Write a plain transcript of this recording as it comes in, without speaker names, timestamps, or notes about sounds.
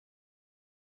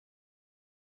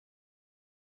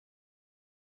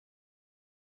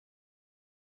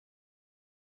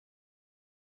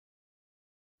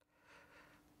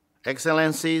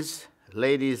Excellencies,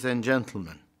 ladies and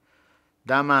gentlemen,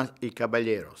 damas y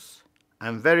caballeros,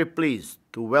 I'm very pleased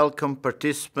to welcome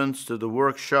participants to the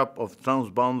workshop of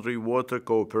Transboundary Water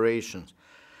Cooperation,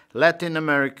 Latin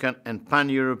American and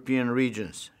Pan-European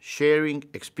regions, sharing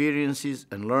experiences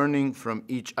and learning from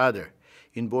each other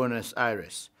in Buenos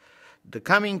Aires. The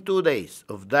coming 2 days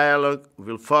of dialogue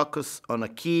will focus on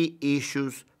key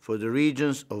issues for the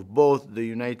regions of both the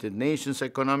United Nations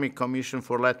Economic Commission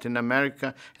for Latin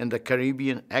America and the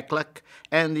Caribbean, ECLAC,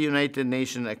 and the United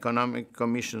Nations Economic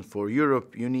Commission for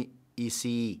Europe,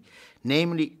 UNECE,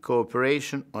 namely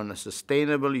cooperation on a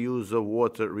sustainable use of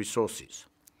water resources.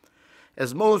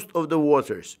 As most of the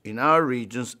waters in our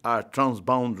regions are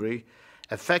transboundary,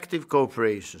 effective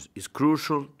cooperation is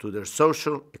crucial to their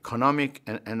social, economic,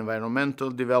 and environmental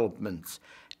developments,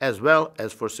 as well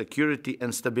as for security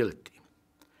and stability.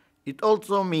 It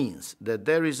also means that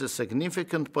there is a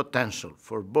significant potential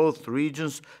for both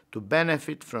regions to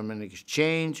benefit from an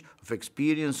exchange of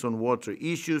experience on water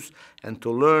issues and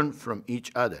to learn from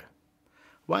each other.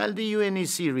 While the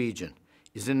UNECE region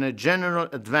is in a general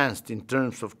advanced in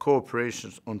terms of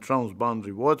cooperation on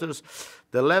transboundary waters,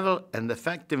 the level and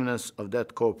effectiveness of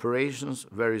that cooperation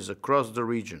varies across the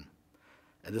region.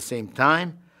 At the same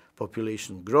time,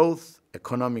 population growth,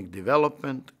 economic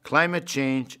development, climate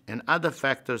change, and other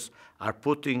factors are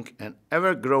putting an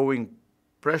ever-growing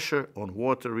pressure on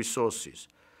water resources.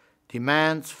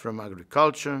 Demands from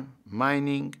agriculture,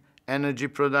 mining, energy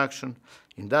production,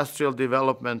 industrial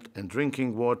development, and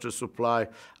drinking water supply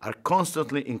are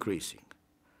constantly increasing.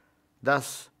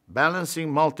 Thus, balancing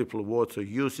multiple water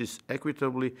uses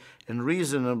equitably and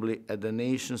reasonably at the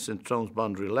nations and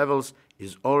transboundary levels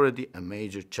is already a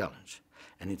major challenge,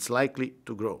 and it's likely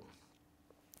to grow.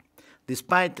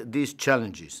 Despite these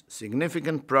challenges,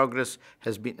 significant progress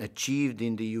has been achieved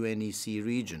in the UNECE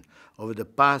region over the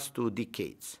past 2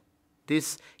 decades.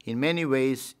 This, in many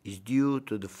ways, is due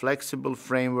to the flexible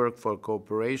framework for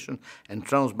cooperation and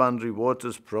transboundary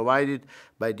waters provided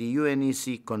by the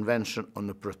UNECE Convention on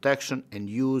the Protection and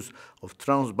Use of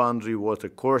Transboundary Water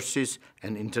Courses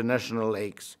and International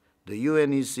Lakes, the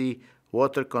UNECE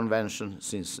Water Convention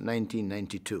since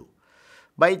 1992.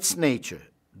 By its nature,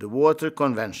 the Water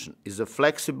Convention is a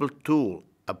flexible tool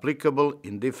applicable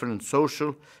in different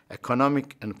social,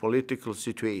 economic, and political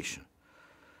situations.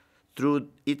 Through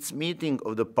its meeting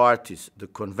of the parties, the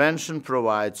Convention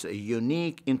provides a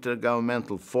unique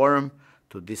intergovernmental forum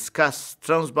to discuss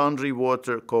transboundary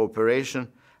water cooperation,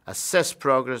 assess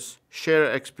progress,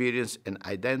 share experience, and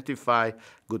identify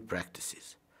good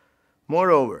practices.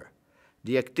 Moreover,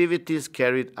 the activities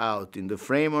carried out in the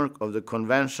framework of the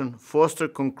Convention foster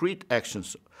concrete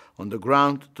actions on the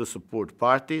ground to support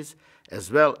parties, as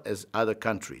well as other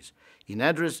countries, in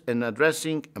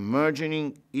addressing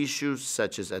emerging issues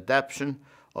such as adaptation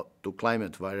to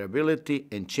climate variability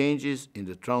and changes in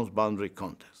the transboundary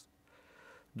context.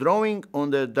 Drawing on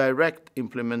their direct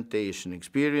implementation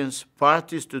experience,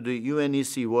 parties to the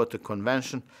UNECE Water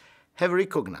Convention have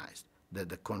recognized that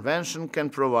the Convention can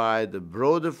provide a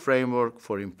broader framework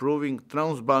for improving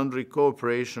transboundary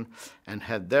cooperation and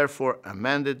have therefore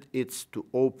amended it to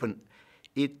open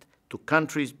it to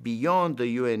countries beyond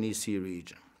the UNECE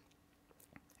region.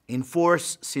 In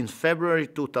force since February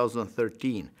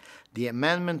 2013, the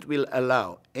amendment will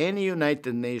allow any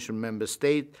United Nations member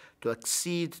state to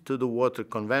accede to the Water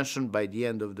Convention by the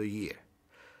end of the year.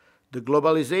 The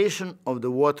globalization of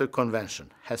the Water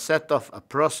Convention has set off a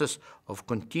process of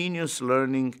continuous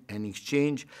learning and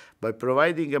exchange by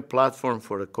providing a platform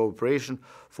for the cooperation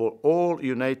for all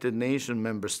United Nations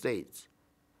member states.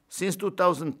 Since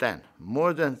 2010,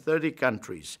 more than 30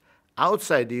 countries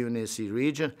outside the UNECE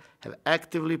region have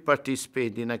actively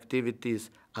participated in activities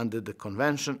under the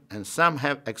Convention, and some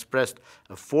have expressed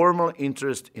a formal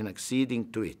interest in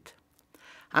acceding to it.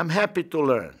 I'm happy to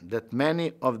learn that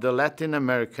many of the Latin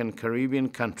American Caribbean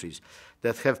countries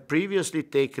that have previously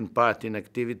taken part in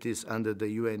activities under the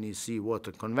UNECE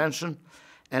Water Convention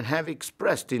and have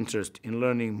expressed interest in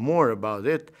learning more about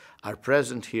it are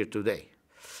present here today.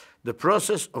 The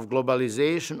process of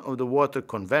globalization of the Water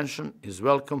Convention is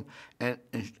welcome and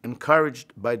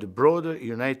encouraged by the broader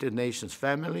United Nations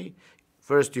family.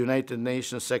 First, United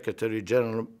Nations Secretary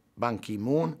General Ban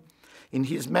Ki-moon, in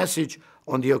his message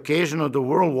on the occasion of the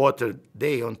World Water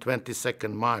Day on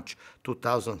 22nd March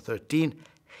 2013,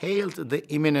 hailed the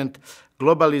imminent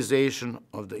globalization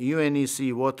of the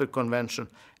UNECE Water Convention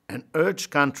and urged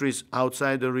countries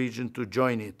outside the region to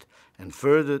join it and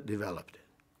further develop it.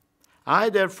 I,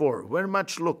 therefore, very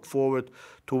much look forward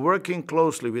to working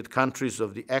closely with countries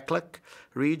of the ECLAC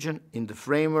region in the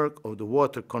framework of the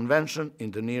Water Convention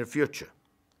in the near future.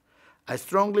 I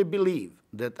strongly believe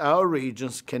that our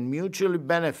regions can mutually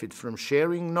benefit from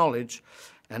sharing knowledge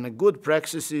and good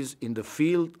practices in the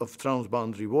field of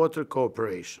transboundary water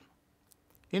cooperation.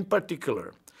 In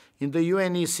particular, in the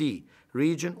UNECE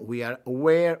region, we are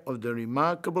aware of the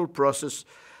remarkable progress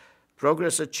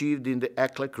achieved in the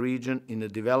ECLAC region in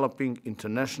developing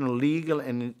international legal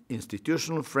and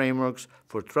institutional frameworks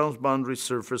for transboundary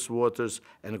surface waters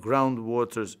and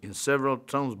groundwaters in several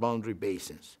transboundary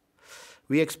basins.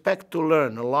 We expect to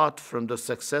learn a lot from the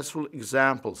successful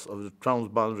examples of the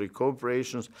transboundary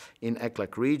cooperations in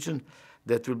ECLAC region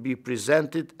that will be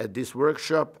presented at this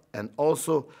workshop, and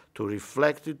also to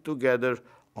reflect it together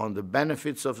on the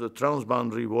benefits of the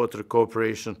transboundary water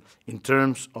cooperation in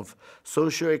terms of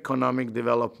socio-economic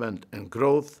development and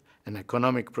growth and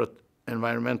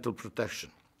environmental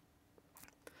protection.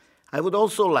 I would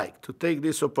also like to take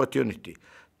this opportunity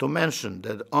to mention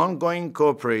that ongoing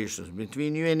cooperations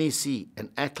between UNECE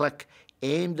and ECLAC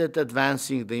aimed at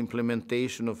advancing the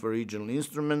implementation of a regional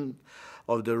instrument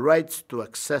of the rights to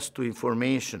access to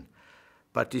information,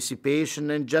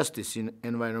 participation and justice in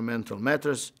environmental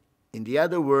matters, in the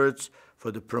other words,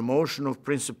 for the promotion of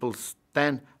Principles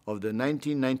 10 of the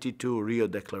 1992 Rio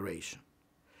Declaration.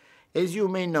 As you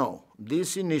may know,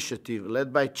 this initiative,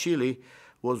 led by Chile,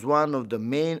 was one of the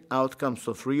main outcomes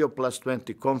of Rio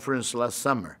 +20 conference last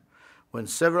summer, when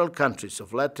several countries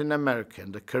of Latin America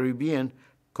and the Caribbean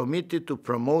committed to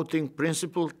promoting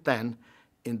Principle 10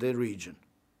 in the region.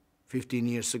 15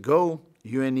 years ago,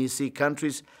 UNECE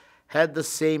countries had the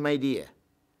same idea,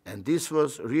 and this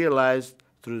was realized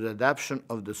through the adoption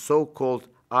of the so-called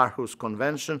Aarhus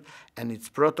Convention and its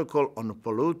protocol on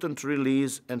pollutant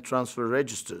release and transfer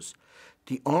registers,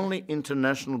 the only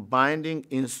international binding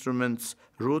instruments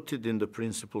rooted in the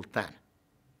Principle 10.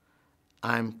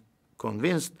 I'm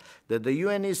convinced that the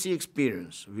UNECE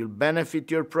experience will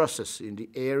benefit your process in the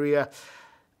area,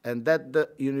 and that the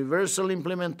universal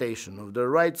implementation of the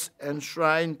rights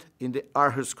enshrined in the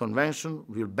Aarhus Convention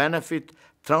will benefit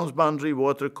transboundary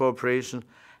water cooperation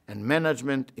and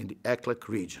management in the ECLAC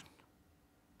region.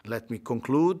 Let me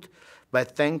conclude by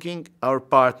thanking our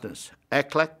partners,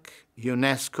 ECLAC,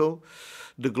 UNESCO,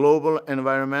 the Global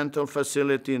Environmental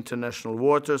Facility International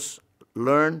Waters,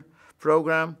 LEARN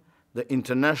program, the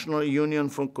International Union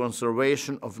for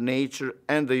Conservation of Nature,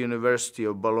 and the University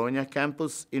of Bologna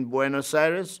campus in Buenos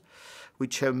Aires,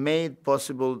 which have made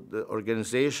possible the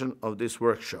organization of this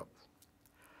workshop.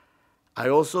 I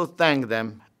also thank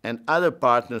them and other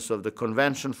partners of the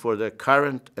Convention for their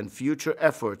current and future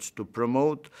efforts to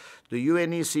promote the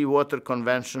UNECE Water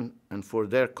Convention and for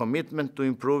their commitment to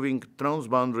improving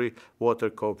transboundary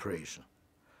water cooperation.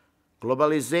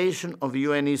 Globalization of the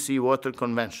UNECE Water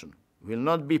Convention will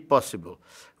not be possible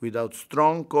without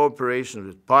strong cooperation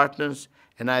with partners,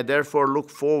 and I therefore look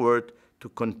forward to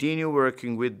continue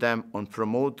working with them on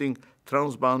promoting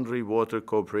transboundary water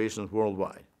cooperation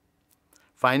worldwide.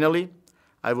 Finally,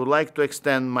 I would like to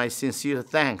extend my sincere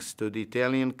thanks to the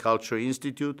Italian Culture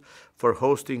Institute for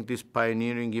hosting this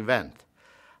pioneering event.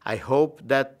 I hope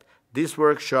that this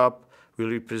workshop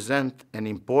will represent an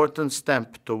important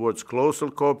step towards closer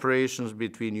cooperations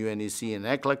between UNECE and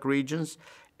ECLAC regions,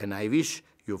 and I wish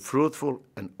you fruitful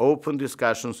and open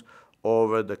discussions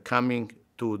over the coming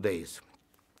 2 days.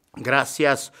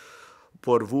 Gracias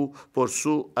por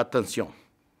su atención.